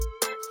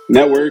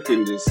network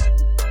and just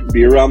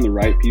be around the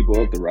right people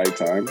at the right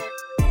time,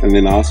 and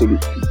then also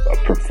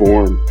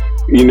perform.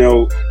 You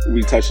know,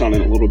 we touched on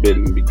it a little bit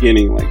in the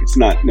beginning. Like, it's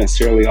not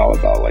necessarily all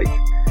about like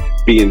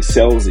being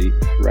salesy,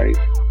 right?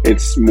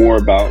 It's more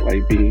about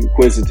like being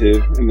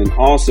inquisitive, and then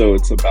also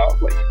it's about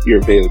like your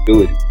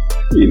availability.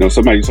 You know,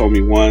 somebody told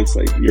me once,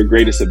 like, your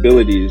greatest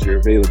ability is your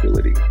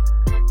availability.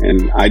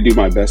 And I do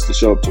my best to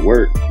show up to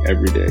work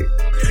every day.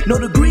 No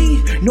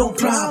degree, no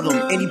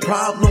problem. Any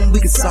problem, we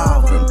can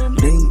solve them.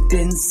 Linked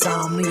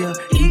insomnia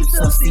keeps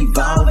us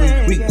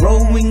evolving. We're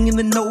growing in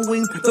the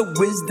knowing, the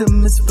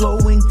wisdom is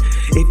flowing.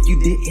 If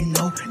you didn't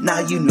know, now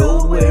you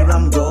know where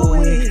I'm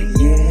going.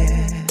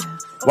 Yeah.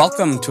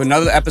 Welcome to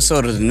another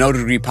episode of the No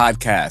Degree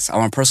Podcast. I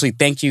want to personally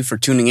thank you for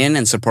tuning in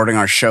and supporting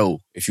our show.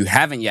 If you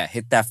haven't yet,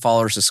 hit that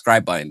follow or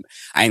subscribe button.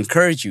 I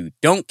encourage you,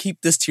 don't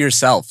keep this to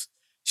yourself.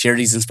 Share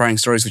these inspiring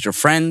stories with your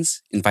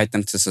friends, invite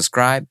them to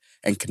subscribe,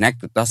 and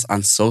connect with us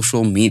on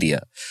social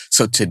media.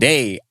 So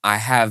today, I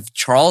have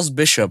Charles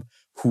Bishop,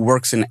 who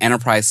works in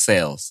enterprise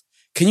sales.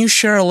 Can you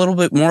share a little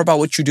bit more about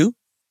what you do?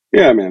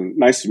 Yeah, man.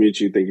 Nice to meet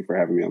you. Thank you for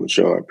having me on the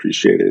show. I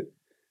appreciate it.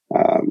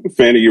 I'm a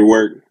fan of your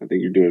work. I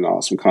think you're doing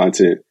awesome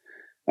content.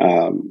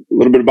 A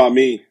little bit about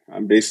me.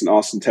 I'm based in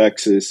Austin,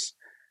 Texas.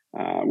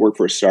 I work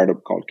for a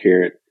startup called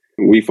Carrot.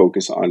 And we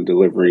focus on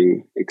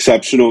delivering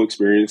exceptional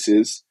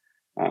experiences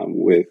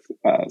with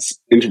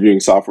interviewing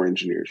software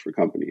engineers for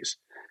companies.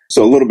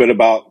 So a little bit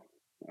about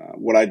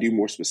what I do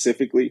more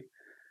specifically.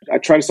 I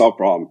try to solve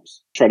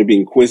problems, try to be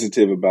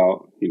inquisitive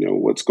about,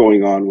 what's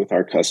going on with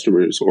our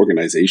customers'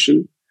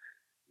 organization,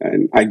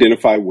 and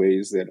identify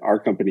ways that our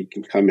company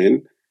can come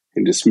in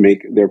and just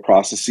make their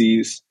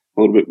processes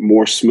a little bit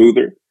more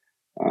smoother,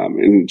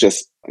 and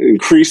just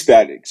increase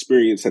that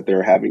experience that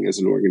they're having as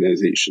an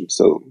organization.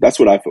 So that's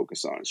what I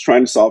focus on, is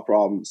trying to solve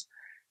problems,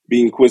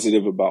 be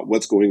inquisitive about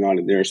what's going on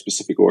in their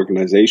specific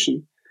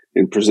organization,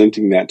 and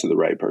presenting that to the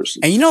right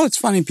person. And it's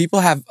funny,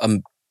 people have a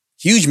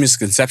huge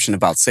misconception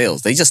about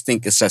sales. They just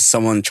think it's just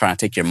someone trying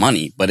to take your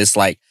money, but it's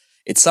like,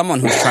 it's someone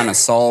who's trying to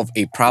solve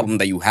a problem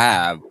that you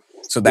have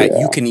so that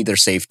you can either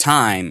save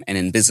time, and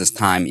in business,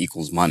 time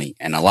equals money.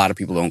 And a lot of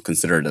people don't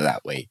consider it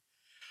that way.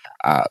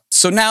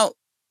 So now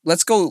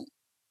let's go,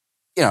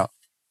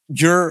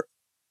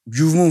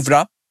 you've moved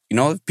up,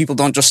 people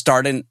don't just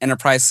start in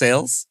enterprise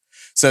sales.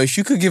 So if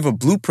you could give a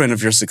blueprint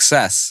of your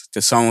success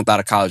to someone without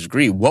a college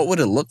degree, what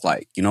would it look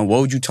like? What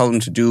would you tell them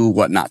to do,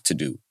 what not to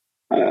do?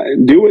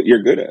 Do what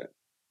you're good at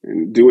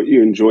and do what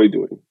you enjoy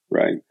doing,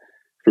 right?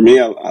 For me,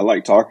 I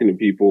like talking to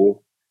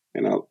people,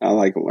 and I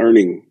like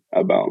learning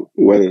about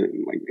whether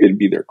it'd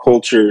be their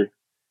culture,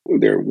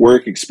 their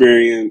work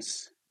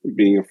experience,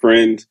 being a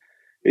friend.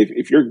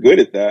 If you're good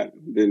at that,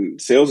 then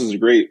sales is a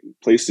great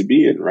place to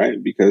be in,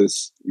 right?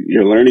 Because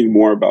you're learning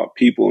more about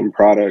people and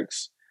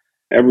products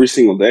every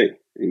single day,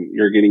 and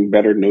you're getting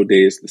better. No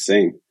day is the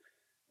same.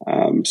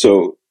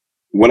 So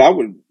what I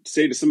would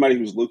say to somebody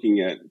who's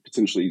looking at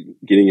potentially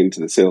getting into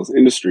the sales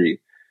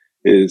industry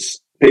is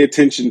pay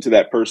attention to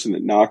that person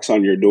that knocks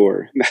on your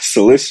door, that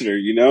solicitor,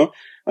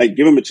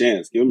 give them a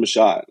chance, give them a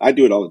shot. I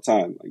do it all the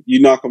time. Like,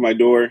 you knock on my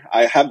door,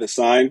 I have the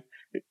sign,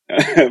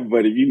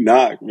 but if you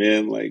knock,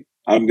 man,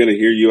 I'm going to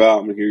hear you out.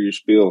 I'm going to hear your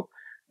spiel.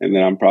 And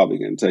then I'm probably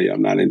going to tell you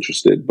I'm not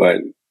interested, but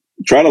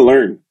try to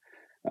learn.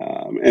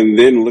 And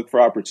then look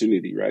for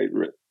opportunity, right?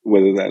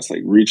 Whether that's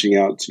reaching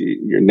out to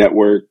your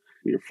network,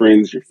 your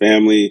friends, your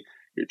family,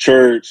 your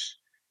church,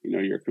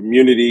 your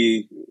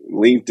community,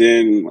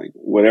 LinkedIn,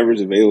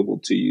 whatever's available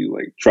to you,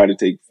 try to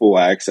take full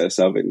access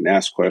of it and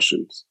ask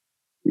questions.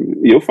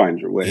 You'll find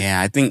your way.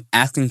 Yeah, I think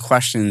asking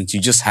questions, you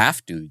just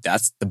have to.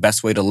 That's the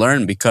best way to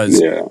learn,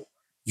 because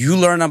you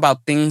learn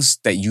about things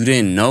that you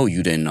didn't know,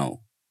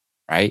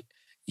 right?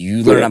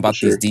 You learn about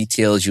these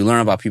details, you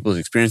learn about people's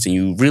experience, and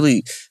you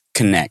really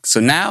connect. So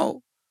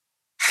now,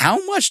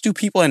 how much do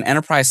people in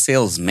enterprise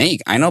sales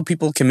make? I know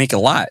people can make a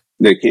lot.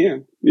 They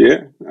can,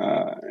 yeah.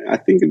 I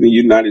think in the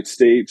United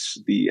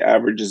States, the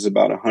average is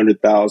about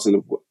 $100,000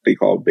 of what they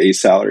call base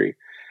salary.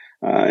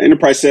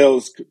 Enterprise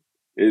sales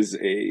is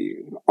a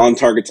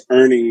on-target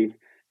earning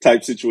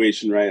type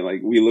situation, right?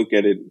 We look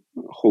at it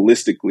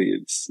holistically.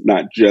 It's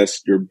not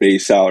just your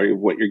base salary of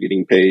what you're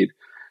getting paid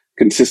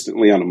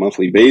consistently on a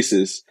monthly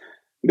basis.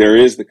 There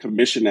is the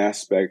commission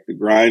aspect, the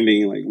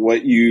grinding, the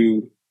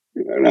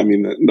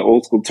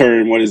old school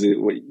term, what is it?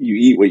 What you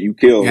eat, what you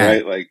kill,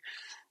 right?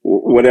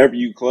 Whatever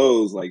you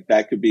close,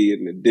 that could be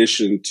in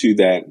addition to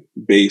that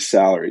base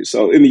salary.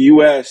 So in the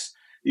US,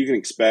 you can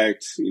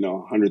expect,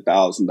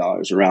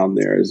 $100,000 around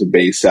there as a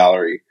base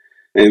salary.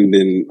 And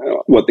then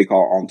what they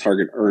call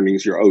on-target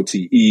earnings, your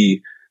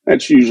OTE,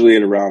 that's usually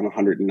at around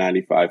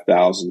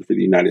 $195,000 for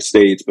the United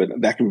States. But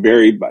that can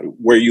vary by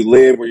where you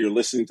live, where you're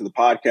listening to the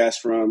podcast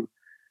from,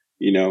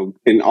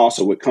 and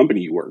also what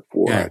company you work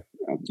for. Yeah.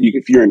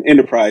 If you're an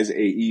enterprise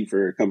AE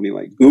for a company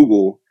like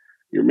Google,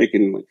 you're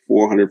making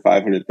 $400,000,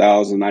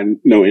 $500,000. I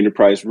know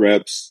enterprise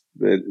reps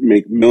that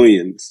make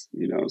millions,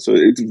 so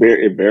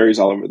it varies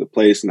all over the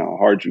place, and how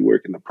hard you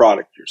work in the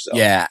product yourself.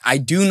 Yeah, I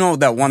do know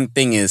that one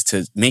thing is,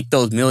 to make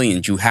those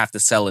millions, you have to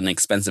sell an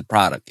expensive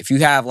product. If you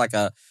have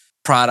a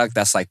product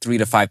that's like 3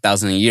 to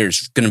 5,000 a year,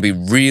 it's going to be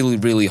really,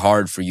 really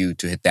hard for you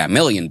to hit that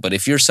million. But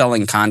if you're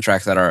selling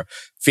contracts that are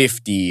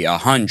 50,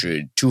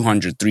 100,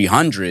 200,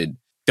 300,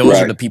 those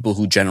are Right. the people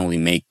who generally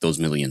make those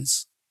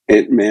millions.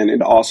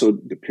 It also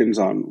depends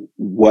on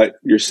what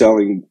you're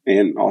selling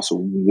and also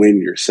when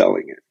you're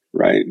selling it,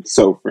 right?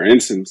 So for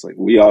instance, like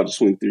we all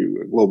just went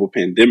through a global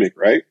pandemic,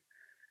 right?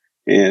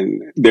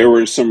 And there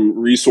were some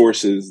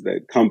resources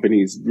that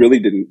companies really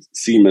didn't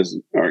seem as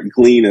or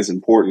glean as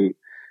important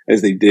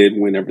as they did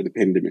whenever the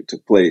pandemic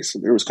took place. So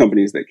there was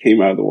companies that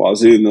came out of the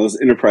wazoo, and those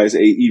enterprise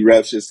AE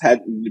reps just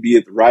happened to be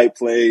at the right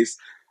place,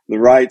 the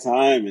right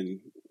time, and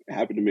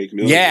happened to make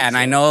millions. Yeah, and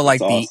I So know that's like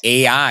the awesome.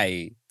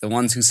 AI, the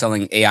ones who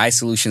selling AI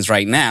solutions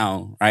right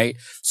now, right?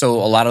 So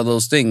a lot of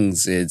those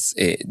things,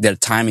 their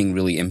timing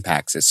really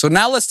impacts it. So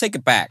now let's take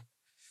it back.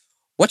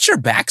 What's your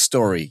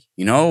backstory?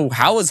 You know,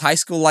 how was high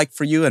school like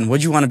for you, and what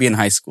did you want to be in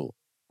high school?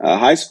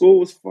 High school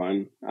was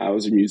fun. I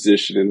was a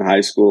musician in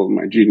high school.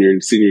 My junior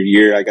and senior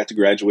year, I got to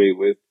graduate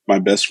with my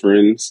best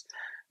friends.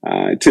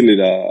 I attended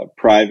a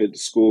private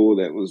school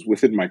that was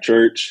within my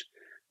church.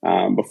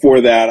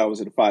 Before that, I was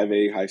at a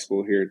 5A high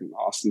school here in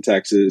Austin,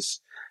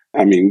 Texas.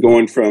 I mean,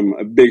 going from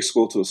a big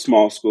school to a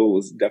small school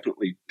was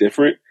definitely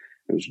different.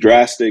 It was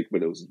drastic,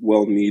 but it was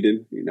well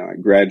needed. You know, I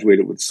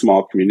graduated with a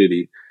small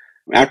community.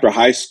 After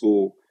high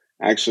school,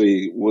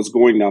 actually was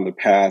going down the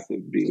path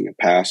of being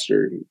a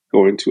pastor and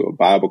going to a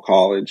Bible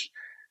college.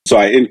 So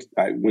I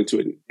went to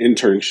an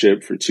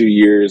internship for 2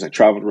 years. I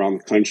traveled around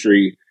the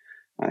country.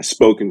 I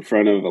spoke in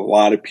front of a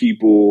lot of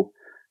people,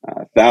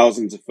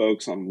 thousands of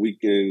folks on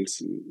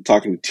weekends, and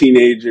talking to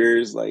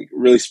teenagers, like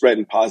really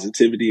spreading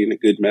positivity and a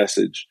good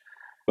message.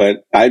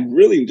 But I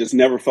really just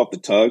never felt the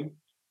tug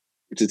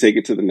to take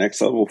it to the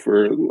next level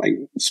for like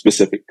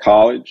specific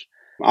college.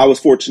 I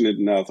was fortunate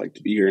enough like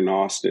to be here in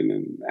Austin,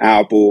 and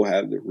Apple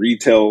had the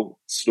retail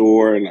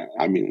store. And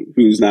I mean,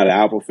 who's not an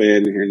Apple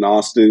fan here in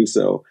Austin?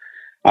 So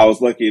I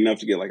was lucky enough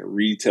to get like a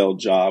retail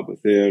job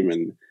with them,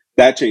 and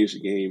that changed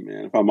the game,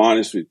 man. If I'm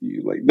honest with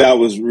you, like that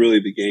was really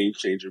the game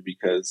changer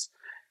because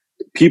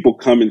people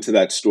come into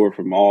that store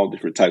from all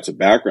different types of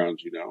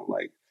backgrounds, you know,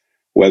 like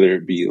whether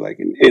it be like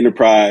an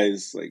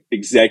enterprise, like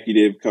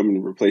executive coming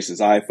to replace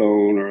his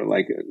iPhone, or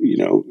like, you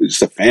know,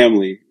 just a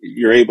family.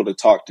 You're able to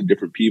talk to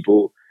different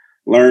people,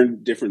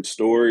 learn different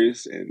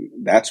stories. And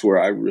that's where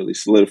I really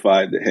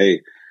solidified that,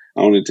 hey,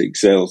 I want to take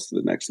sales to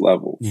the next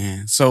level.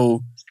 Yeah.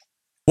 So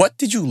what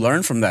did you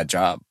learn from that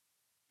job?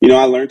 You know,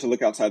 I learned to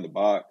look outside the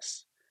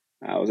box.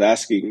 I was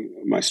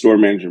asking my store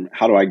manager,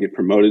 how do I get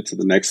promoted to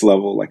the next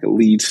level, like a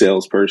lead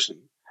salesperson?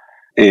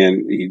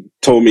 And he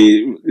told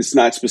me it's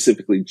not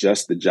specifically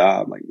just the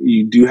job. Like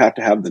you do have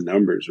to have the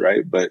numbers,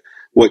 right? But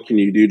what can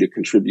you do to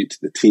contribute to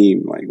the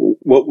team? Like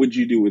what would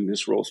you do in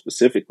this role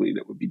specifically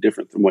that would be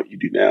different than what you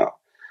do now?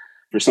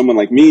 For someone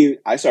like me,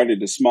 I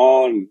started as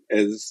small and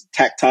as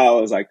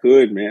tactile as I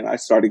could, man. I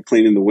started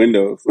cleaning the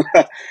windows.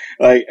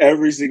 Like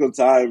every single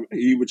time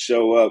he would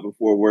show up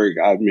before work,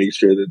 I'd make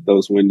sure that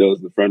those windows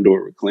and the front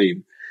door were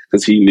clean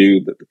because he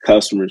knew that the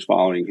customers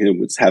following him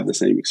would have the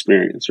same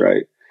experience,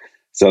 right?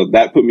 So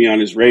that put me on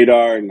his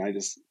radar, and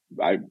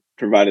I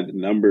provided the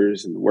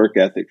numbers and the work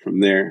ethic from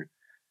there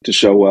to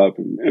show up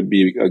and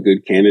be a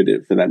good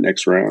candidate for that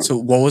next round. So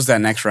what was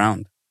that next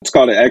round? It's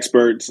called an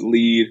experts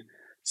lead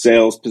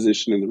sales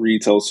position in the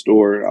retail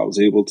store. I was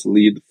able to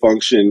lead the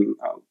function.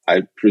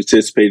 I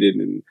participated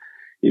in,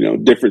 you know,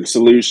 different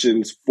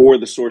solutions for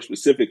the store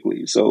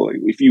specifically. So like,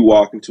 if you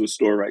walk into a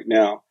store right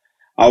now,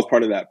 I was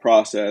part of that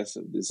process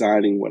of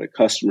designing what a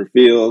customer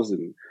feels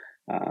and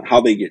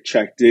how they get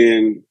checked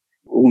in,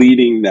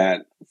 leading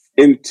that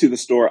into the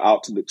store,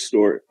 out to the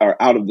store, or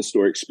out of the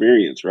store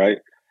experience, right?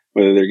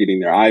 Whether they're getting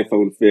their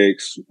iPhone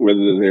fixed,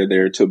 whether they're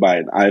there to buy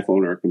an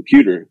iPhone or a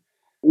computer,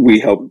 we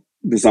help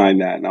design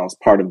that. And I was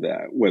part of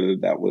that, whether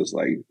that was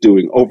like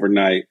doing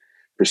overnight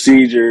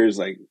procedures,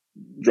 like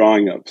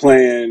drawing up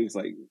plans,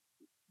 like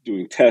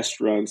doing test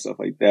runs, stuff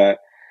like that.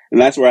 And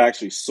that's where I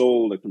actually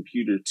sold a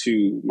computer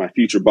to my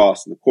future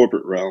boss in the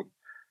corporate realm.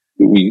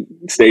 We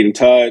stayed in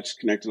touch,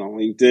 connected on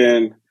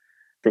LinkedIn.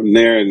 From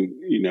there, and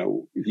you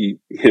know, he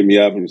hit me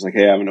up and was like,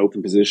 "Hey, I have an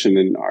open position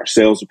in our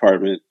sales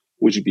department.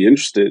 Would you be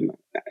interested?" And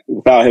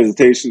without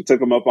hesitation, took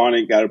him up on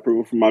it, got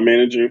approval from my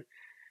manager,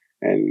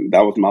 and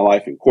that was my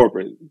life in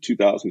corporate in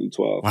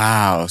 2012.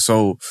 Wow.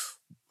 So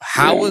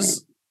how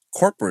was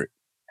corporate?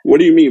 What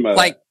do you mean by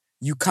like that?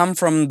 You come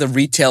from the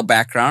retail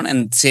background,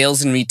 and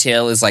sales in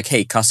retail is like,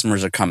 hey,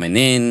 customers are coming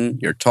in,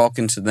 you're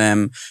talking to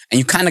them, and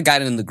you kind of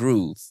got in the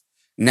groove.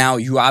 Now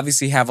you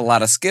obviously have a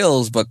lot of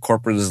skills, but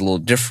corporate is a little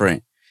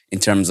different in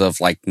terms of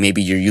like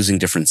maybe you're using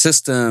different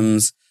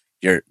systems.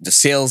 The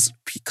sales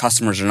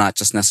customers are not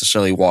just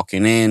necessarily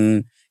walking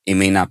in. It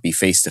may not be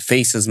face to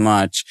face as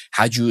much.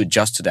 How'd you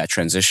adjust to that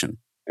transition?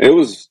 It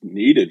was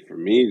needed for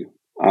me.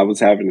 I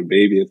was having a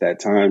baby at that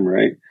time,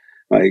 right?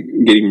 Like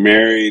getting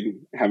married,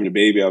 having a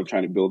baby. I was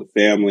trying to build a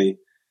family.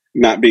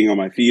 Not being on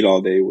my feet all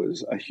day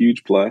was a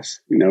huge plus.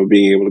 You know,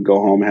 being able to go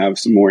home, have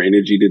some more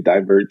energy to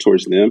divert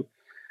towards them.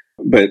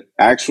 But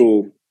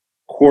actual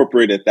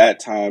corporate at that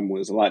time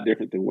was a lot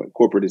different than what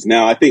corporate is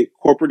now. I think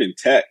corporate and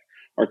tech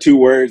are two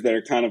words that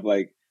are kind of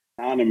like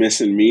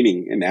anonymous in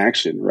meaning and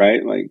action,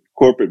 right? Like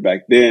corporate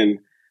back then,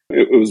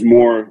 it was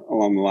more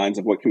along the lines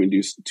of what can we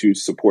do to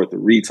support the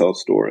retail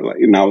store? Like,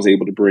 and I was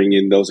able to bring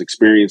in those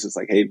experiences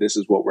like, hey, this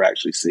is what we're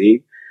actually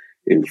seeing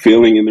and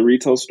feeling in the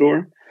retail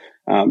store.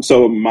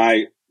 So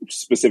my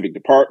specific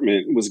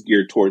department was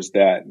geared towards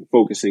that,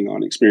 focusing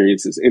on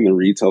experiences in the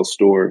retail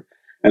store,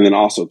 and then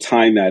also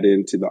tying that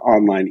into the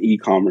online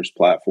e-commerce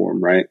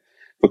platform, right?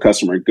 If a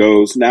customer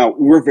goes, now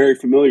we're very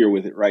familiar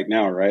with it right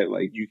now, right?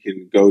 Like you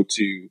can go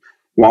to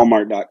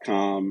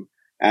Walmart.com,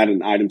 add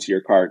an item to your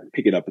cart, and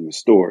pick it up in the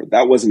store.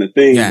 That wasn't a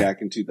thing Yeah. back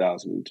in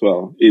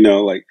 2012. You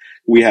know, like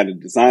we had to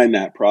design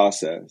that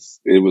process.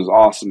 It was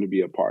awesome to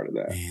be a part of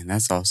that. Man,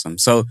 that's awesome.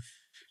 So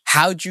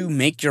how'd you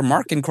make your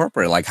mark in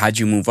corporate? Like, how'd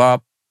you move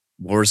up?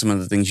 What were some of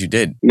the things you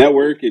did?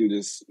 Network and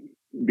just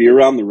be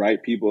around the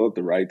right people at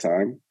the right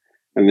time.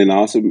 And then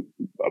also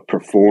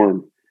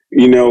perform.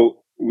 You know,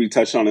 we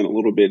touched on it a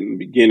little bit in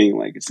the beginning.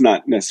 Like, it's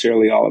not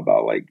necessarily all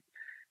about like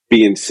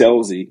being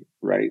salesy,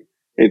 right?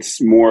 It's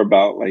more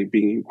about like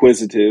being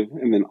inquisitive.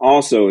 And then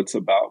also it's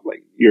about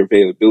like your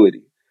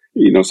availability.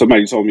 You know,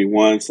 somebody told me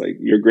once, like,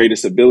 your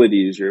greatest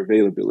ability is your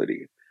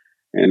availability.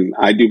 And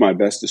I do my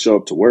best to show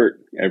up to work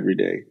every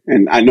day.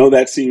 And I know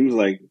that seems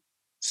like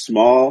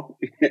small,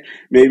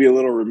 maybe a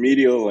little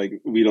remedial. Like,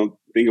 we don't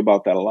think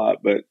about that a lot,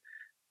 but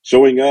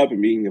showing up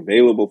and being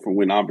available for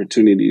when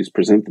opportunities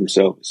present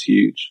themselves is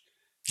huge.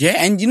 Yeah,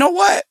 and you know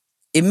what?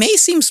 It may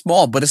seem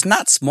small, but it's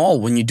not small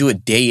when you do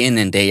it day in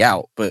and day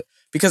out. But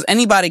because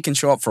anybody can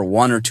show up for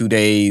 1 or 2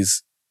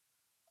 days,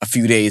 a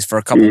few days, for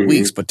a couple of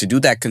weeks, but to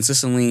do that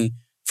consistently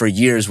for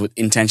years with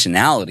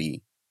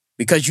intentionality,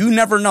 because you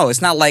never know.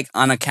 It's not like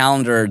on a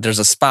calendar there's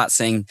a spot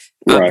saying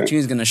opportunity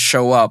is going to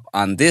show up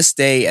on this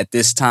day at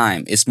this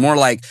time. It's more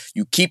like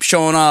you keep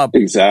showing up.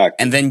 Exactly.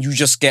 And then you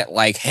just get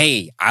like,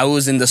 hey, I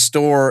was in the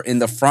store in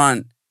the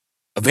front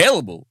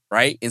available,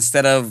 right?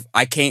 Instead of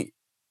I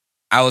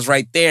was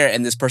right there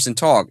and this person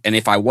talked. And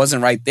if I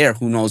wasn't right there,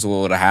 who knows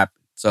what would have happened.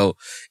 So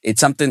it's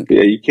something.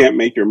 Yeah, you can't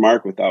make your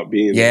mark without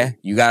being there.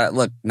 You got to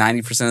look,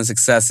 90% of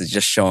success is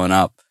just showing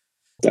up.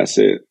 That's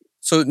it.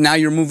 So now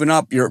you're moving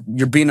up, you're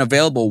being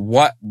available.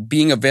 What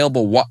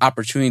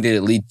opportunity did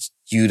it lead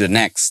you to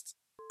next?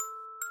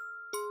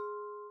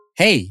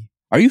 Hey,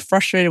 are you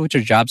frustrated with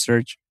your job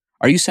search?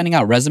 Are you sending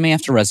out resume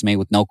after resume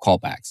with no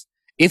callbacks?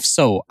 If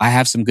so, I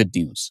have some good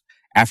news.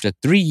 After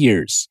 3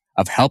 years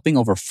of helping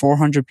over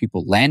 400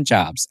 people land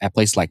jobs at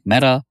places like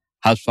Meta,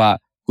 HubSpot,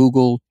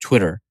 Google,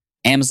 Twitter,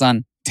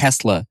 Amazon,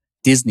 Tesla,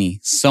 Disney,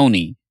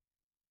 Sony,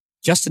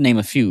 just to name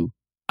a few,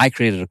 I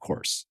created a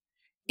course.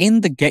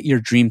 In the Get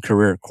Your Dream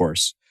Career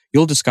course,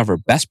 you'll discover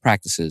best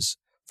practices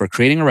for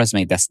creating a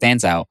resume that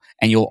stands out,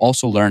 and you'll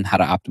also learn how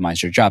to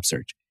optimize your job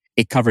search.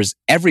 It covers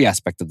every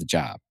aspect of the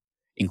job,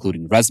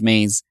 including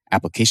resumes,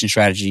 application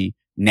strategy,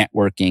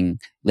 networking,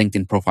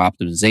 LinkedIn profile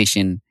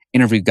optimization,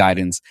 interview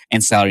guidance,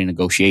 and salary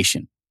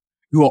negotiation.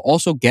 You will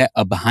also get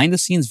a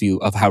behind-the-scenes view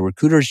of how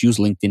recruiters use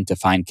LinkedIn to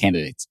find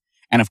candidates.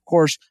 And of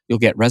course, you'll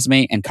get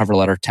resume and cover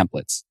letter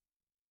templates.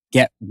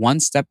 Get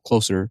one step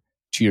closer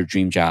to your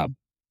dream job.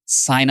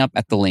 Sign up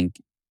at the link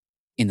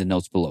in the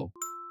notes below.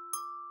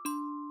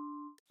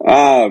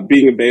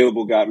 Being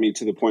available got me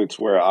to the point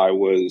where I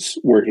was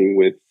working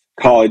with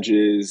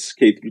colleges,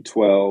 K through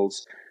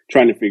 12s,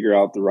 trying to figure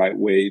out the right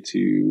way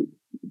to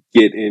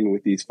get in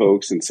with these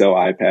folks and sell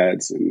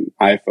iPads and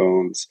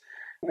iPhones,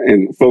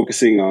 and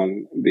focusing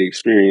on the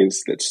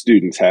experience that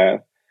students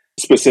have.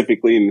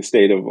 Specifically in the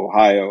state of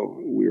Ohio,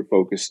 we were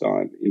focused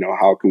on,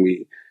 how can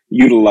we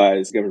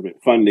utilize government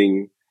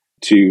funding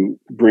to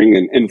bring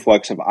an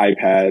influx of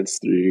iPads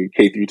through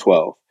K through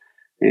 12,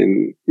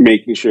 and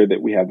making sure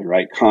that we have the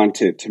right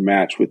content to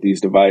match with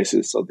these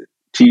devices so that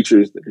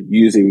teachers that are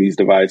using these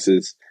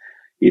devices,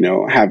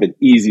 have an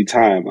easy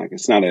time. Like,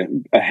 it's not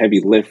a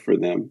heavy lift for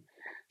them.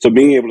 So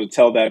being able to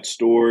tell that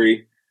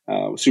story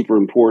was super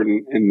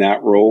important in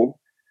that role.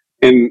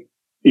 And,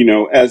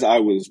 as I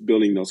was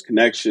building those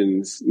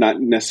connections,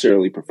 not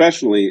necessarily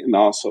professionally, and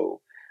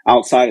also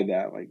outside of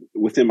that, like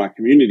within my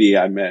community,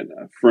 I met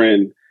a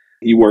friend.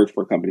 He worked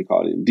for a company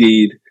called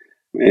Indeed.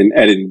 And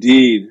at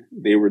Indeed,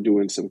 they were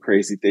doing some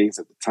crazy things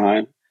at the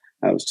time.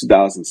 It was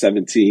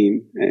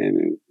 2017.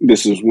 And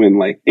this was when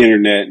like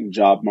internet and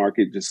job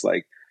market just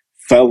like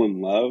fell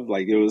in love.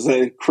 Like, it was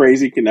a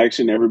crazy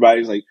connection.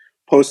 Everybody's like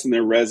posting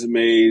their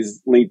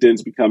resumes.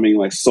 LinkedIn's becoming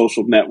like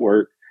social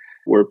network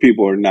where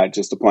people are not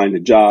just applying to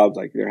jobs,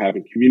 like they're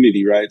having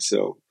community, right?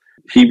 So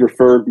he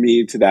referred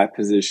me to that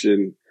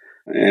position,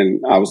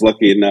 and I was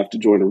lucky enough to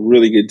join a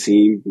really good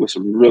team with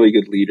some really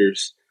good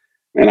leaders.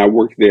 And I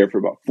worked there for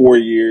about 4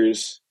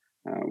 years.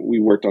 We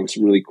worked on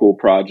some really cool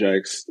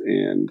projects,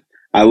 and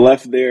I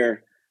left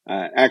there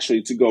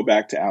actually to go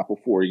back to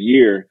Apple for a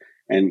year.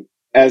 And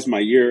as my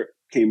year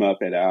came up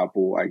at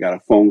Apple, I got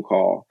a phone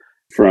call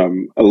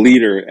from a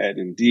leader at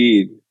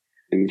Indeed,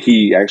 and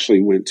he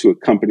actually went to a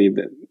company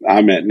that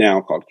I'm at now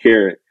called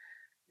Carrot.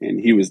 and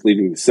he was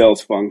leading the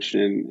sales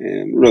function,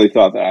 and really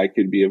thought that I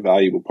could be a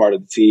valuable part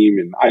of the team.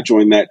 And I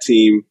joined that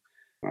team.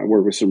 I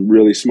work with some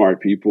really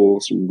smart people,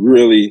 some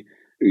really,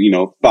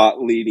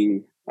 thought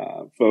leading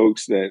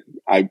folks that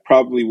I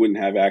probably wouldn't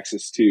have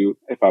access to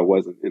if I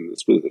wasn't in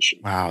this position.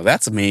 Wow,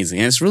 that's amazing.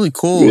 And it's really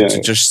cool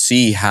to just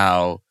see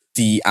how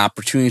the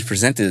opportunity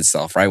presented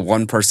itself, right?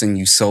 One person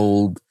you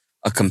sold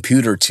a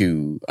computer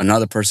to,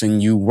 another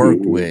person you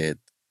worked with.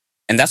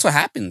 And that's what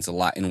happens a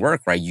lot in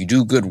work, right? You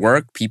do good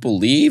work, people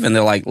leave, and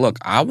they're like, look,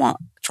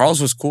 Charles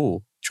was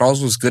cool.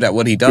 Charles was good at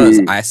what he does.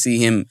 I see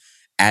him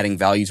adding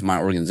value to my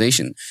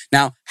organization.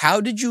 Now,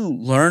 how did you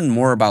learn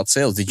more about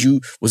sales?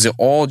 Was it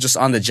all just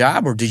on the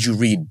job, or did you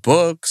read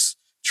books,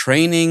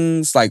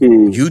 trainings, like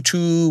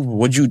YouTube?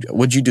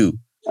 What'd you do?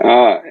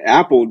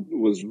 Apple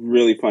was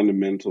really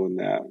fundamental in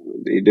that.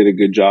 They did a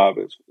good job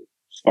as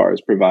far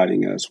as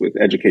providing us with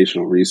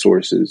educational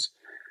resources.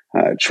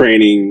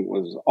 Training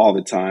was all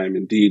the time.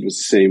 Indeed was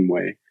the same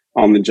way.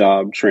 On the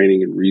job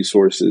training and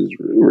resources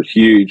were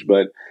huge,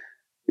 but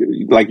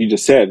like you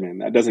just said, man,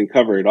 that doesn't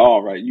cover it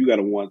all, right? You got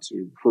to want to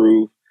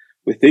improve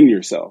within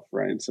yourself,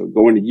 right? So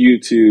going to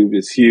YouTube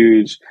is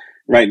huge.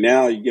 Right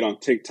now, you get on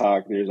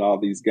TikTok, and there's all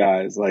these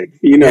guys like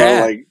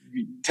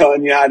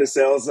telling you how to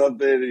sell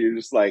something, and you're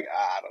just like,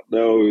 I don't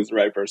know who's the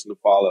right person to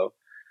follow.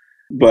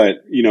 But,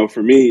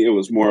 for me, it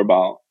was more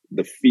about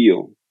the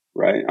feel,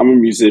 right? I'm a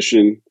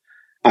musician.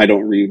 I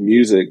don't read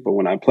music, but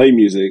when I play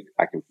music,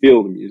 I can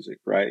feel the music,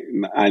 right?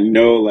 And I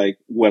know like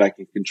what I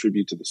can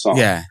contribute to the song.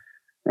 Yeah.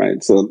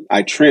 Right. So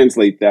I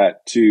translate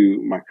that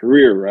to my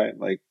career, right?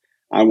 Like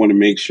I want to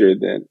make sure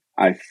that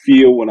I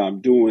feel what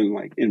I'm doing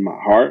like in my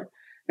heart,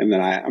 and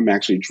that I'm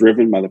actually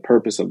driven by the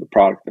purpose of the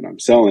product that I'm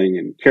selling.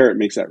 And Carrot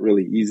makes that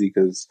really easy,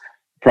 because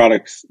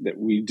products that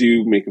we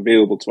do make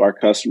available to our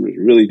customers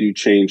really do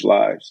change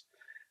lives.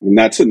 And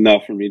that's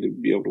enough for me to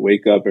be able to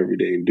wake up every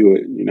day and do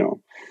it,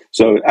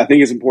 So I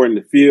think it's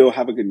important to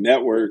have a good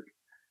network,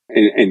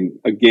 and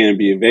again,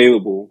 be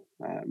available.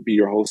 Be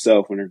your whole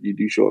self whenever you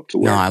do show up to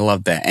work. No, I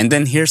love that. And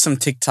then here's some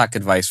TikTok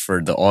advice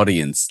for the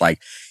audience.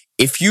 Like,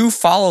 if you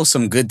follow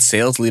some good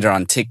sales leader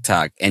on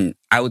TikTok, and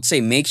I would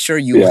say make sure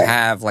you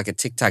have like a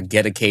TikTok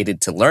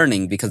dedicated to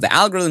learning, because the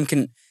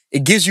algorithm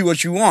it gives you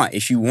what you want.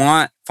 If you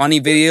want funny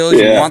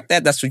videos, you want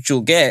that's what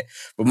you'll get.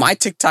 But my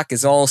TikTok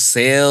is all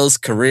sales,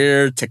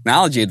 career,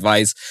 technology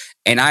advice.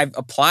 And I've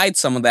applied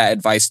some of that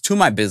advice to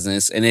my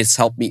business, and it's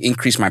helped me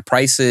increase my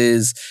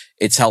prices.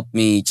 It's helped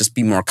me just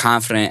be more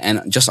confident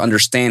and just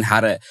understand how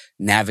to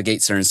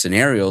navigate certain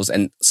scenarios.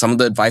 And some of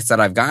the advice that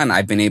I've gotten,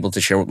 I've been able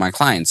to share with my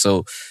clients.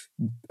 So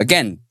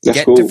again,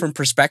 get different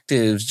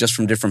perspectives just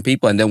from different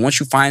people. And then once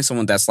you find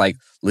someone that's like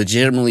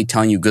legitimately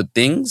telling you good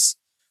things,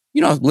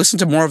 listen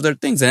to more of their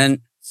things and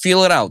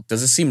feel it out.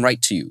 Does it seem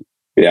right to you?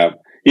 Yeah.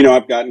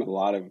 I've gotten a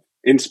lot of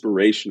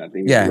inspiration, I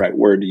think is the right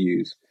word to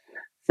use,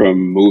 from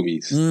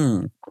movies.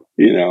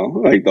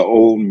 Like the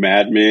old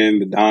Mad Men,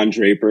 the Don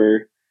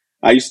Draper.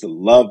 I used to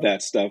love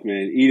that stuff,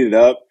 man. Eat it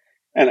up.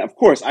 And of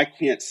course, I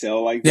can't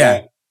sell like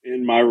that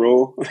in my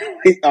role.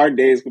 Our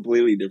day is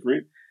completely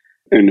different,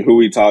 and who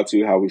we talk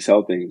to, how we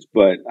sell things.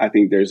 But I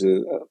think there's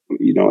an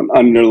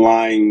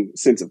underlying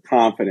sense of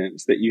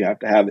confidence that you have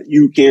to have, that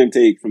you can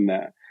take from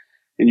that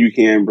and you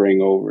can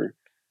bring over.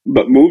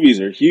 But movies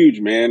are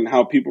huge, man.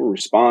 How people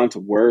respond to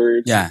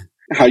words. Yeah.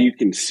 How you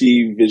can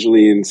see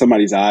visually in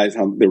somebody's eyes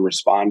how they're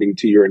responding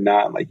to you or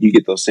not. Like you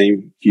get those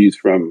same cues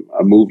from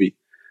a movie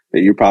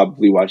that you're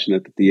probably watching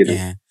at the theater.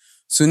 Yeah.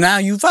 So now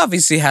you've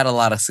obviously had a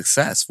lot of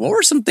success. What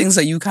were some things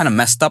that you kind of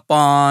messed up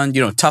on,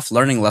 tough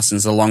learning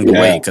lessons along the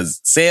way? Because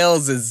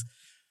sales is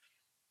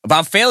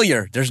about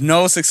failure. There's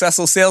no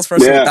successful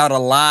salesperson without a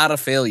lot of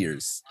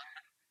failures.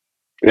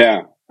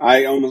 Yeah.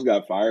 I almost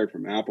got fired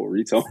from Apple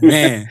retail.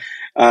 Man.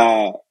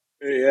 I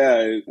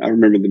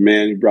remember the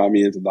man who brought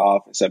me into the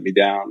office, set me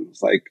down. It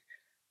was like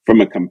from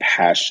a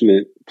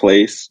compassionate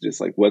place, just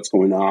like, what's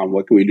going on?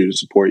 What can we do to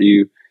support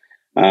you?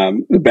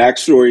 The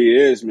backstory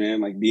is,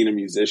 man, like being a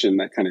musician,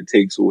 that kind of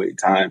takes away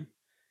time.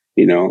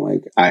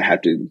 Like I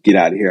have to get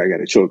out of here. I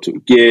got to show up to a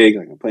gig.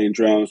 Like I'm playing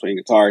drums, playing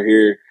guitar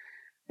here.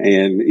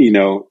 And,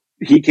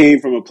 he came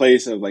from a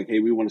place of like, hey,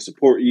 we want to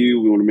support you.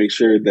 We want to make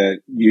sure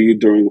that you're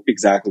doing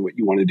exactly what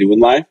you want to do in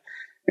life.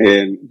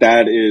 And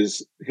that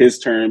is his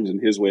terms and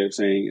his way of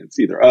saying it's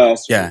either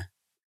us or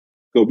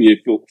go be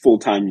a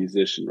full-time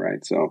musician,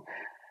 right? So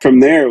from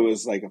there, it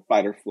was like a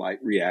fight or flight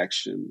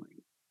reaction.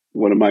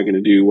 What am I going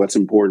to do? What's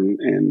important?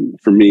 And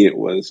for me, it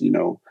was,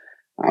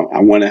 I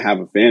want to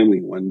have a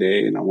family one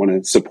day, and I want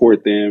to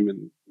support them.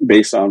 And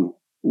based on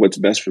what's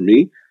best for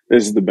me,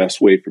 this is the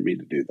best way for me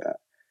to do that.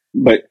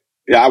 But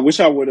I wish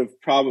I would have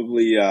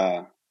probably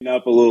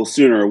up a little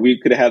sooner. We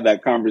could have had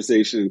that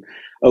conversation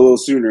a little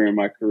sooner in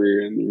my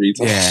career in the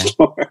retail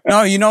store.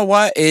 No, you know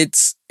what?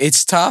 It's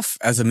tough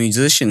as a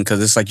musician,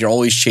 because it's like you're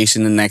always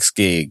chasing the next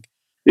gig.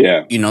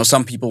 Yeah.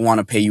 Some people want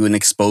to pay you an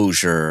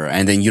exposure,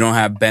 and then you don't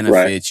have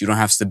benefits, you don't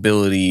have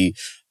stability,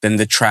 then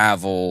the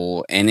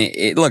travel. And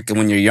it look,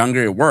 when you're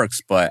younger, it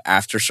works. But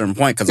after a certain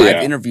point, because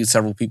I've interviewed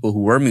several people who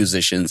were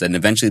musicians, and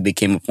eventually they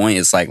came a point,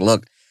 it's like,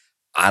 look,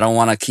 I don't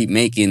want to keep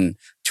making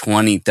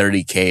 20,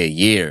 30K a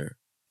year.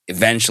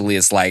 Eventually,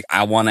 it's like,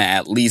 I want to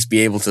at least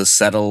be able to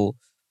settle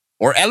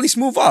or at least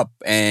move up.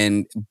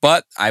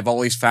 But I've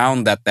always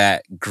found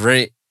that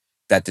grit,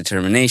 that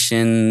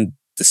determination,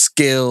 the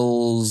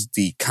skills,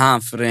 the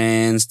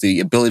confidence, the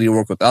ability to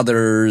work with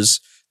others,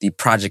 the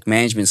project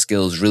management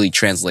skills really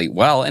translate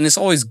well. And it's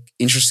always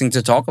interesting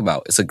to talk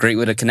about. It's a great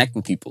way to connect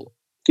with people.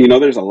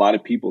 There's a lot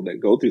of people that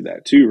go through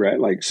that too, right?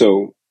 Like,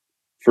 so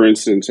for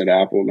instance, at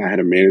Apple, I had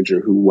a manager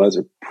who was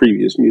a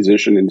previous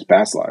musician in his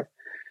past life.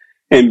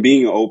 And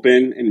being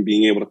open and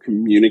being able to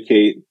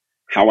communicate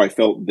how I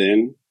felt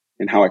then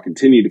and how I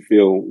continue to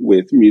feel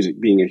with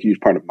music being a huge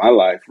part of my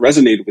life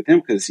resonated with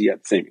him because he had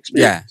the same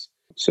experience.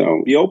 Yeah.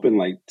 So be open,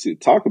 like, to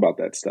talk about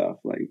that stuff.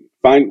 Like,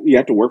 you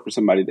have to work for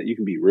somebody that you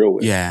can be real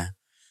with. Yeah.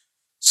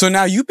 So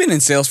now you've been in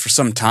sales for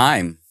some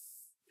time.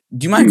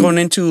 Do you mind going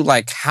into,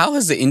 like, how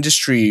has the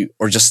industry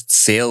or just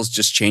sales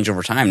just changed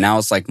over time? Now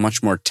it's like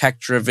much more tech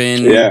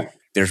driven. Yeah.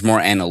 There's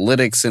more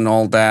analytics and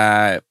all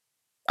that.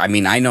 I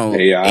mean, I know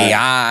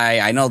AI.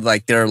 I know,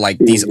 like, there are like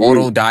these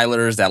auto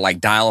dialers that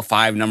like dial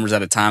 5 numbers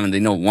at a time and they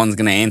know one's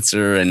going to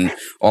answer and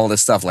all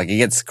this stuff. Like, it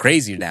gets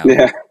crazier now.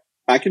 Yeah.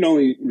 I can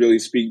only really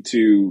speak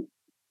to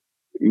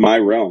my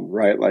realm,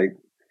 right? Like,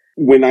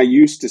 when I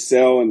used to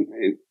sell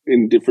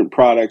in different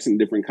products and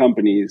different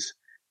companies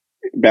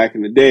back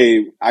in the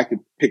day, I could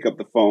pick up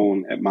the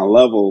phone at my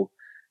level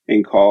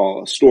and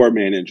call a store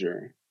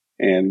manager.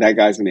 And that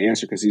guy's going to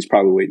answer because he's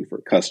probably waiting for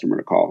a customer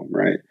to call him,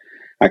 right?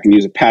 I can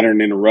use a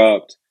pattern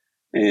interrupt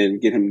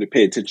and get him to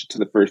pay attention to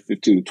the first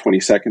 15 to 20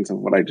 seconds of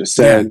what I just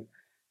said,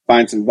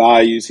 find some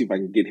value, see if I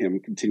can get him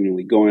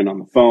continually going on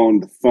the phone.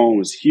 The phone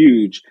was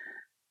huge,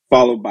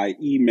 followed by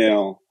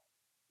email.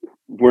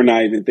 We're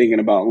not even thinking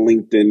about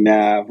LinkedIn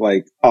Nav,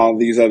 like all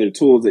these other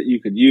tools that you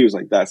could use.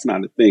 Like, that's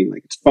not a thing.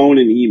 Like, it's phone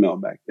and email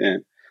back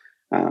then.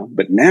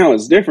 But now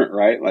it's different,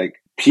 right? Like,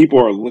 people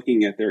are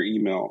looking at their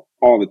email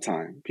all the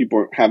time. People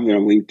are having their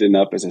LinkedIn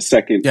up as a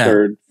second,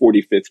 third,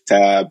 45th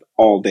tab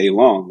all day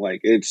long. Like,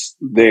 it's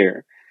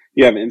there.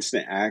 You have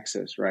instant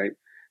access, right?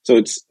 So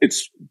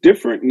it's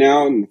different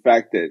now in the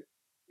fact that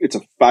it's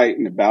a fight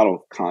and a battle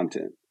of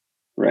content,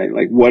 right?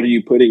 Like, what are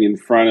you putting in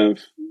front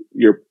of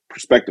your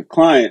prospective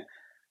client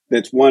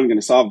that's, one, going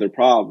to solve their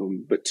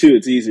problem, but two,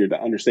 it's easier to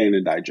understand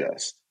and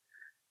digest.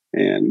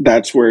 And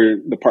that's where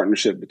the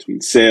partnership between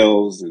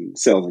sales and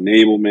sales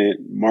enablement,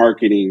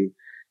 marketing,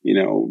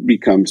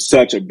 becomes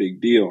such a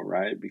big deal,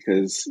 right?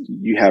 Because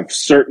you have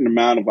certain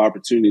amount of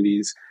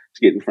opportunities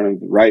to get in front of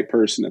the right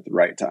person at the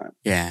right time.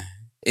 Yeah,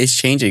 it's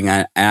changing.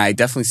 And I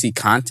definitely see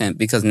content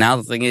because now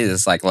the thing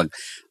is, like, look,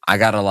 I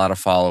got a lot of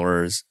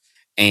followers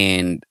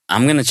and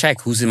I'm going to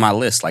check who's in my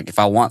list. Like, if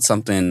I want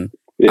something,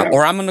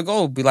 or I'm going to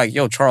go be like,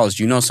 yo, Charles,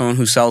 do you know someone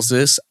who sells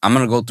this? I'm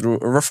going to go through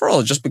a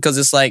referral just because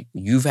it's like,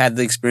 you've had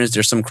the experience.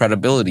 There's some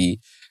credibility.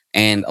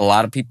 And a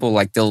lot of people,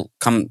 like, they'll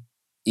come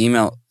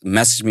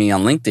message me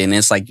on LinkedIn. And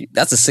it's like,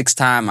 that's the 6th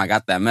time I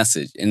got that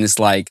message. And it's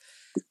like,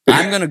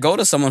 I'm going to go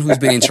to someone who's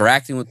been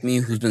interacting with me,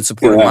 who's been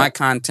supporting my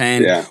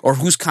content, or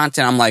whose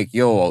content I'm like,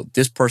 yo,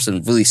 this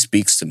person really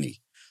speaks to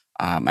me.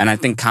 And I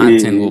think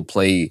content will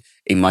play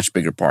a much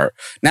bigger part.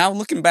 Now,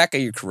 looking back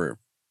at your career,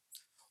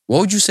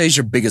 what would you say is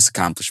your biggest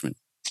accomplishment?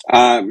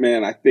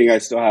 Man, I think I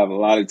still have a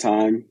lot of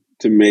time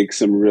to make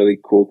some really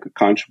cool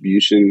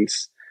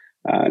contributions,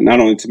 not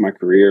only to my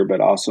career,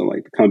 but also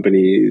like the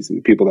companies and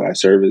the people that I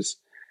service.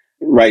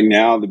 Right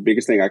now, the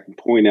biggest thing I can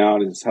point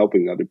out is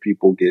helping other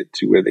people get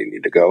to where they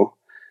need to go,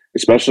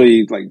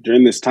 especially like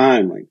during this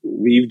time. Like,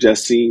 we've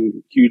just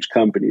seen huge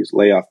companies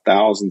lay off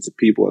thousands of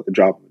people at the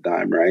drop of a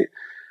dime, right?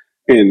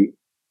 And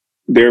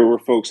there were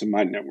folks in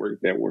my network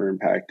that were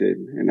impacted,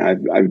 and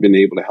I've been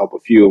able to help a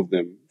few of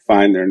them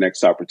find their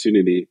next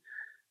opportunity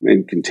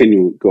and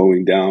continue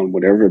going down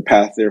whatever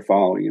path they're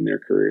following in their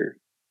career.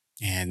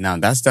 Yeah, no,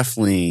 that's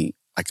definitely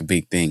like a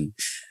big thing.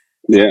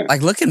 Yeah.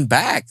 Like, looking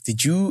back,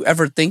 did you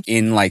ever think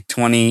in like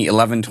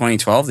 2011,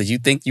 2012, did you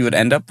think you would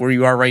end up where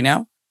you are right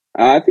now?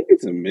 I think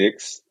it's a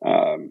mix.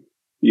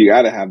 You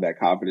got to have that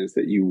confidence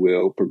that you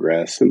will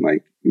progress and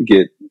like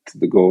get to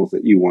the goals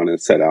that you want to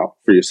set out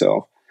for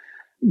yourself.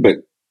 But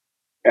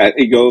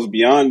it goes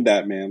beyond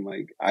that, man.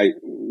 Like,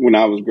 when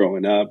I was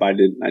growing up, I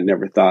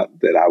never thought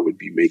that I would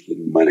be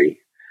making money.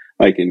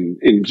 Like,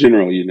 in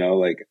general,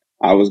 like,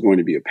 I was going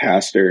to be a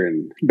pastor,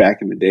 and back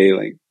in the day,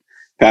 like,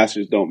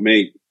 pastors don't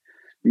make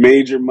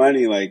major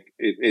money. Like,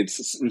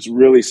 it's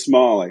really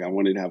small. Like, I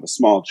wanted to have a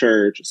small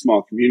church, a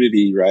small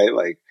community, right?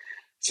 Like,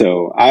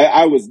 so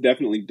I was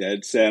definitely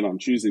dead set on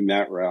choosing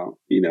that route,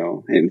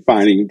 and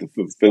finding the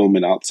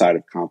fulfillment outside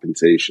of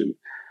compensation.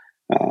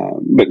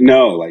 But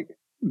no, like,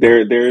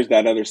 there's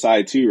that other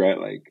side too, right?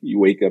 Like, you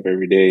wake up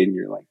every day and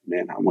you're like,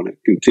 man, I want to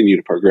continue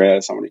to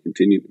progress. I want to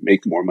continue to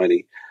make more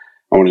money.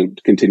 I want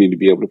to continue to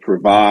be able to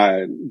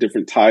provide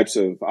different types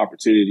of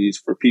opportunities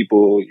for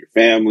people, your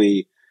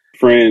family,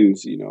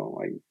 friends,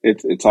 like,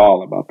 it's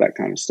all about that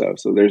kind of stuff.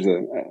 So there's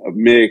a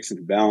mix and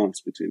a balance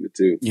between the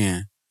two.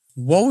 Yeah.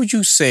 What would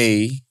you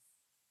say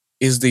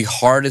is the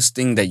hardest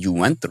thing that you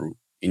went through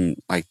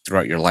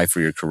throughout your life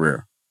or your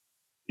career?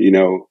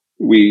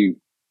 We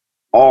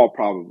all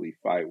probably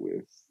fight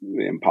with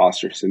the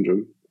imposter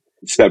syndrome,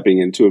 stepping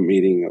into a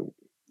meeting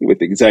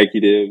with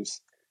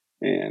executives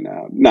and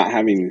not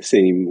having the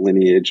same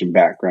lineage and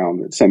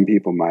background that some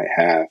people might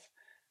have,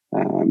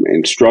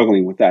 and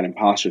struggling with that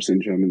imposter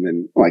syndrome, and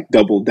then like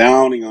double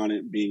downing on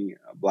it, being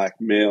a Black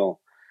male,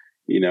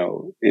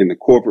 in the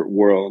corporate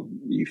world.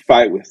 You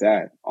fight with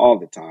that all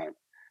the time.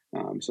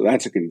 So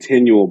that's a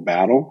continual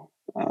battle.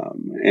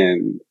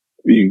 And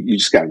you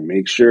just got to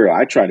make sure,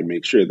 I try to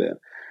make sure that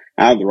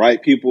I have the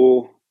right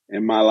people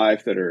in my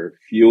life that are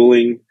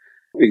fueling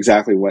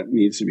exactly what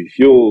needs to be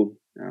fueled,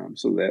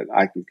 so that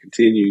I can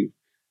continue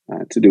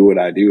to do what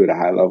I do at a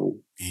high level.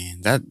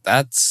 And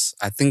that's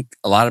I think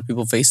a lot of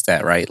people face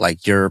that, right?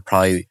 Like you're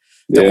probably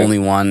the Yeah. only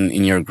one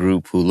in your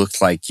group who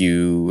looks like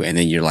you, and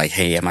then you're like,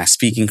 hey, am I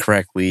speaking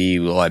correctly?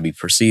 Will I be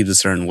perceived a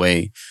certain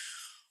way?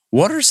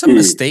 What are some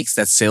mistakes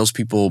that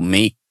salespeople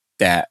make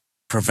that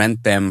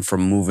prevent them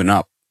from moving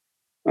up?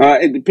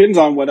 It depends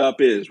on what up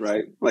is,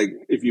 right? Like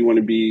if you want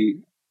to be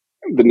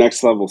the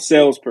next level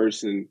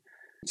salesperson,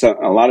 so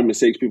a lot of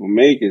mistakes people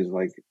make is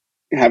like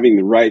having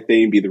the right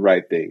thing be the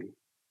right thing.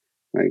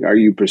 Like, are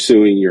you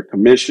pursuing your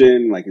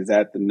commission? Like, is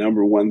that the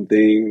number one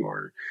thing?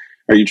 Or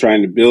are you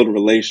trying to build a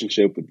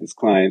relationship with this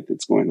client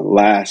that's going to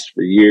last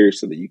for years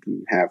so that you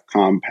can have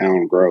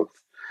compound growth,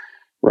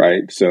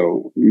 right?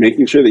 So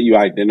making sure that you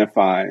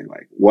identify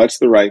like what's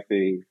the right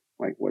thing,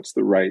 like what's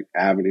the right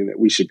avenue that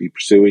we should be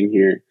pursuing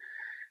here.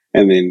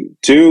 And then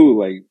two,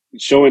 like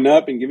showing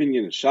up and giving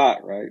it a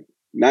shot, right?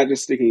 Not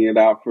just sticking it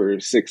out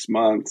for 6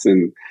 months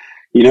and,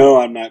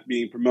 I'm not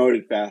being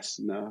promoted fast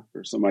enough,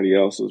 or somebody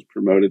else was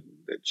promoted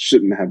that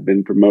shouldn't have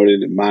been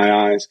promoted in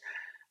my eyes.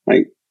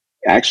 Like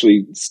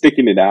actually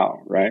sticking it out,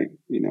 right?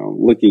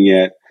 Looking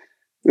at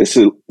this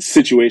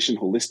situation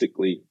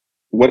holistically.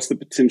 What's the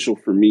potential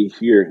for me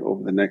here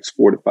over the next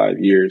 4 to 5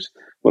 years?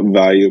 What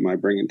value am I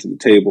bringing to the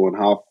table, and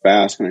how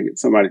fast can I get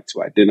somebody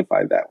to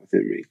identify that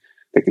within me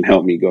that can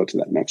help me go to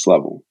that next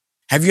level?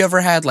 Have you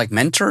ever had like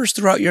mentors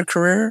throughout your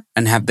career,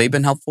 and have they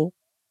been helpful?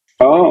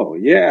 Oh,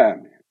 yeah,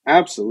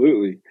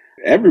 absolutely.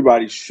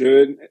 Everybody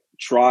should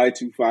try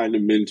to find a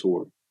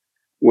mentor,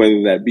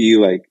 whether that be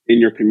like in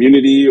your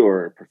community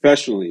or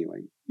professionally.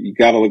 Like you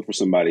got to look for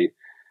somebody.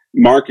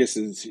 Marcus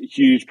is a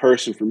huge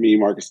person for me,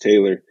 Marcus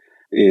Taylor.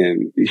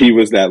 And he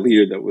was that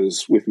leader that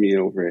was with me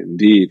over at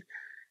Indeed.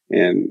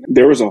 And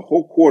there was a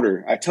whole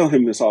quarter. I tell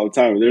him this all the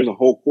time. There's a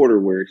whole quarter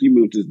where he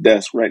moved his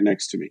desk right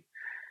next to me.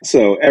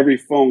 So every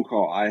phone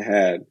call I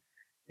had,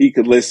 he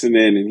could listen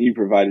in and he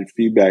provided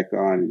feedback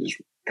on, and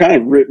just kind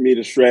of ripped me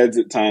to shreds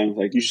at times.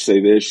 Like, you should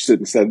say this, you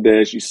shouldn't have said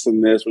this, you should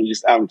have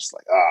this. I'm just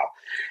like,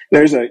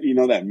 there's that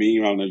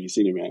meme. I don't know if you've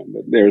seen it, man,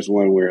 but there's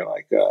one where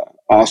like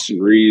Austin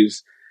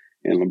Reeves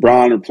and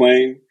LeBron are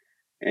playing,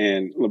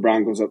 and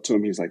LeBron goes up to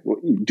him. He's like, well,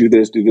 do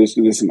this, do this,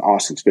 do this. And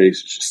Austin's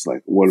face is just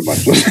like, what am I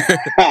supposed to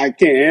I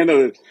can't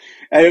handle it.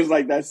 And it was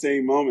like that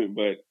same moment,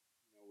 but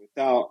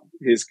without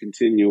his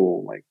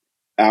continual like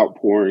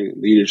outpouring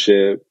and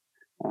leadership,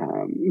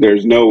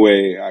 there's no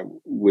way I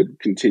would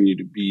continue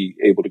to be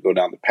able to go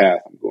down the path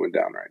I'm going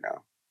down right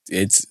now.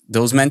 It's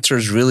those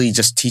mentors really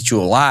just teach you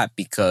a lot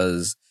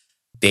because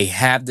they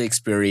have the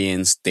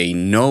experience, they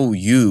know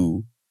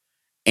you,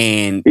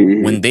 and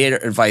when their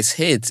advice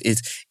hits,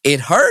 it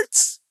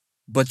hurts,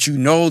 but you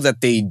know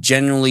that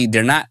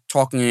they're not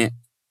talking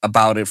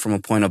about it from a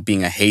point of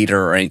being a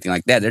hater or anything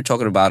like that. They're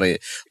talking about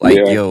it like,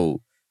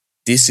 yo,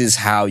 this is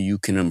how you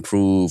can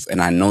improve,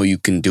 and I know you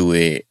can do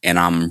it, and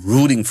I'm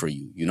rooting for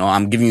you.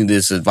 I'm giving you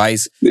this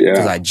advice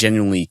because I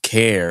genuinely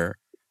care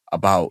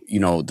about,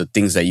 the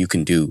things that you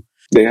can do.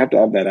 They have to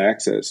have that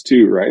access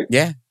too, right?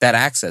 Yeah, that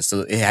access.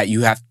 So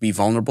you have to be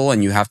vulnerable,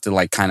 and you have to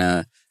like kind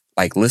of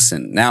like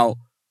listen. Now,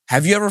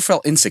 have you ever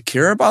felt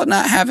insecure about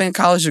not having a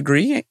college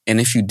degree? And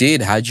if you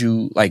did, how'd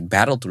you like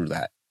battle through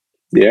that?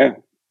 Yeah.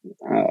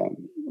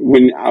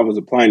 When I was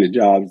applying to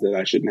jobs that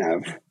I shouldn't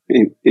have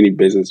any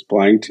business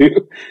applying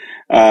to,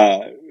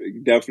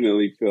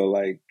 definitely feel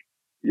like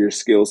your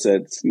skill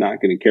set's not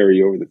going to carry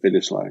you over the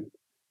finish line.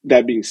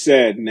 That being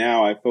said,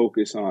 now I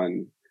focus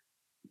on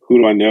who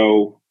do I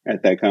know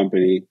at that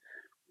company?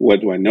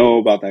 What do I know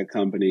about that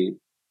company?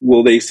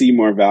 Will they see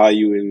more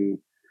value in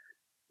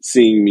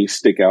seeing me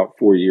stick out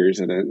 4 years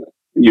at a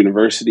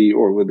university,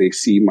 or will they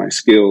see my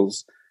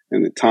skills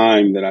and the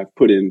time that I've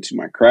put into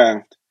my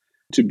craft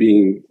to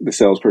being the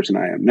salesperson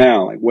I am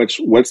now? Like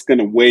what's going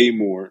to weigh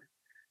more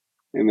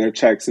in their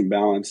checks and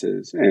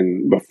balances?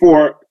 And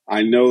before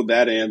I know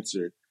that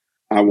answer,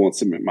 I won't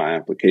submit my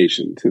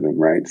application to them,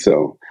 right?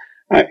 So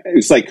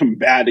it's like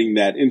combating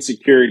that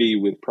insecurity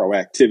with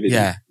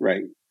proactivity,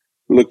 right?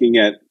 Looking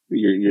at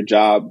your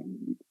job,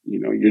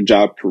 your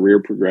job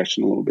career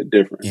progression a little bit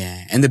different.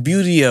 Yeah. And the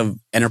beauty of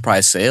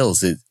enterprise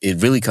sales,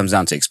 it really comes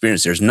down to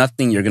experience. There's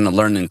nothing you're going to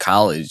learn in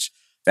college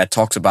that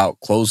talks about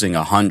closing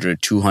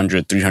 100,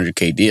 200,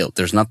 300K deal.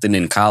 There's nothing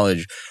in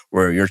college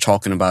where you're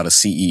talking about a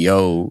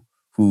CEO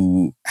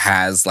who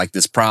has like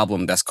this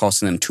problem that's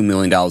costing them $2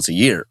 million a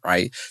year,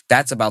 right?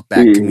 That's about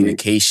that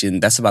communication.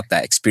 That's about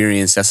that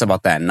experience. That's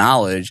about that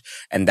knowledge.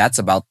 And that's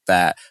about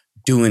that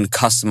doing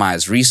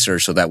customized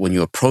research so that when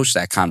you approach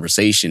that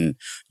conversation,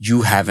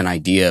 you have an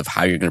idea of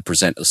how you're going to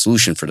present a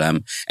solution for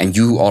them. And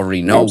you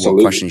already know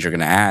what questions you're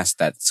going to ask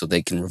that so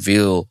they can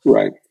reveal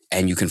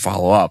and you can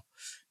follow up.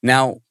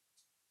 Now,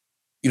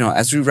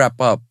 as we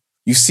wrap up,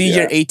 you see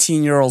your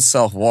 18-year-old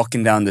self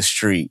walking down the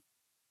street.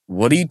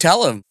 What do you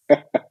tell him?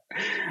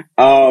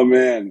 Oh,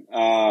 man.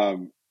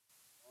 Don't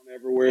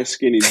ever wear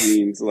skinny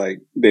jeans. Like,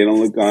 they don't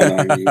look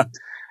good on you.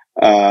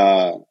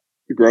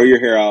 Grow your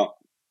hair out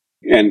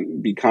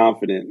and be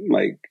confident.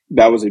 Like,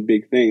 that was a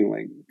big thing.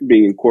 Like,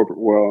 being in corporate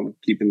world,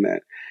 keeping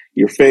that,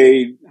 your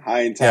fade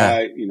high and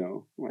tight,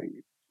 like,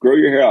 grow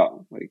your hair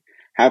out. Like,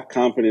 have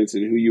confidence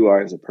in who you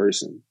are as a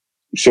person.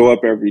 Show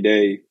up every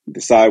day,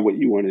 decide what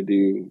you want to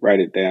do, write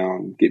it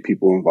down, get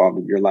people involved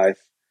in your life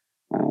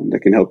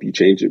that can help you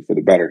change it for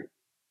the better.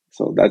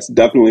 So that's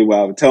definitely what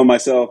I would tell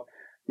myself.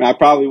 I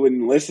probably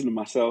wouldn't listen to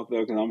myself,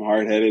 though, because I'm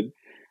hard-headed,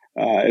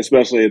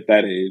 especially at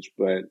that age.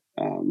 But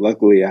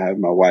luckily, I have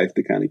my wife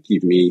to kind of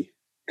keep me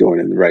going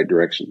in the right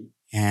direction.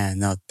 Yeah,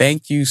 no,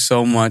 thank you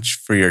so much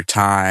for your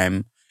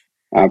time.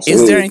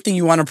 Absolutely. Is there anything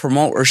you want to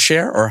promote or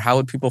share, or how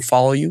would people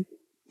follow you?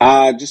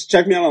 Just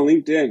check me out on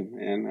LinkedIn,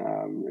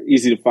 and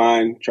easy to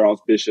find,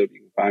 Charles Bishop.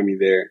 You can find me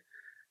there.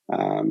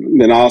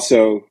 Then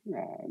also,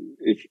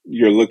 if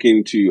you're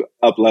looking to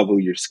up-level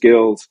your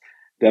skills,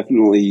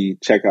 definitely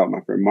check out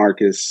my friend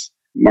Marcus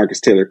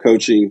Taylor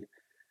Coaching.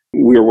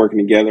 We are working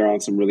together on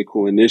some really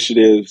cool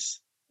initiatives.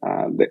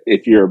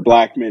 If you're a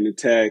Black man in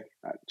tech,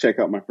 check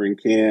out my friend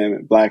Cam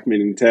at Black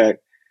Men in Tech.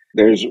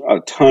 There's a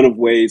ton of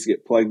ways to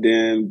get plugged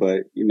in,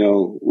 but,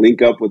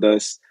 link up with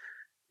us.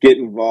 Get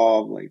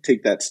involved, like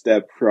take that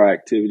step,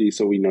 proactivity,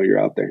 so we know you're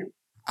out there.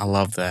 I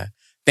love that.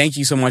 Thank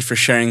you so much for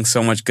sharing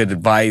so much good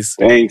advice.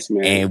 Thanks,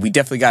 man. And we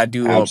definitely got to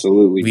do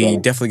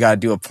definitely got to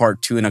do a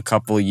part 2 in a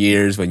couple of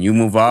years when you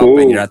move up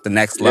and you're at the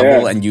next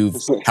level and you've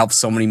helped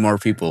so many more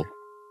people.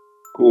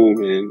 Cool,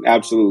 man.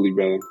 Absolutely,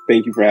 brother.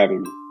 Thank you for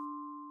having me.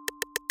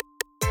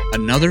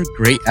 Another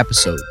great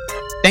episode.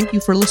 Thank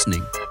you for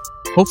listening.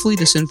 Hopefully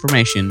this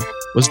information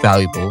was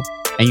valuable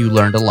and you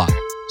learned a lot.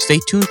 Stay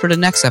tuned for the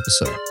next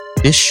episode.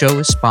 This show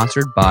is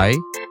sponsored by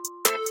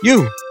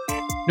you.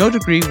 No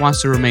Degree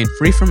wants to remain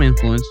free from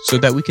influence so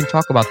that we can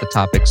talk about the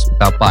topics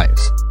without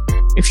bias.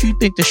 If you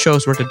think the show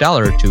is worth $1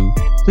 or $2,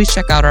 please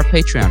check out our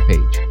Patreon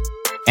page.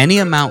 Any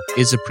amount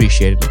is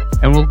appreciated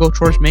and will go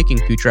towards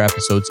making future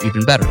episodes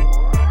even better.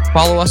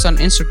 Follow us on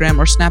Instagram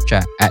or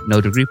Snapchat at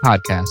No Degree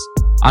Podcast,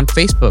 on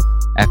Facebook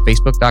at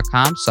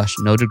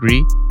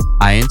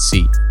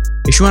facebook.com/NoDegreeINC.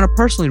 If you want to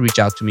personally reach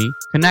out to me,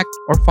 connect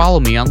or follow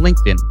me on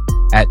LinkedIn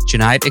at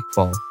Junaid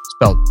Iqbal,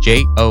 spelled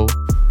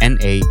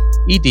Jonaed,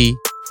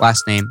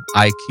 last name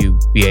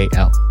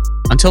Iqbal.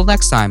 Until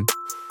next time,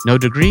 no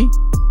degree,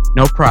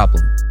 no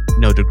problem,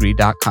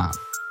 nodegree.com.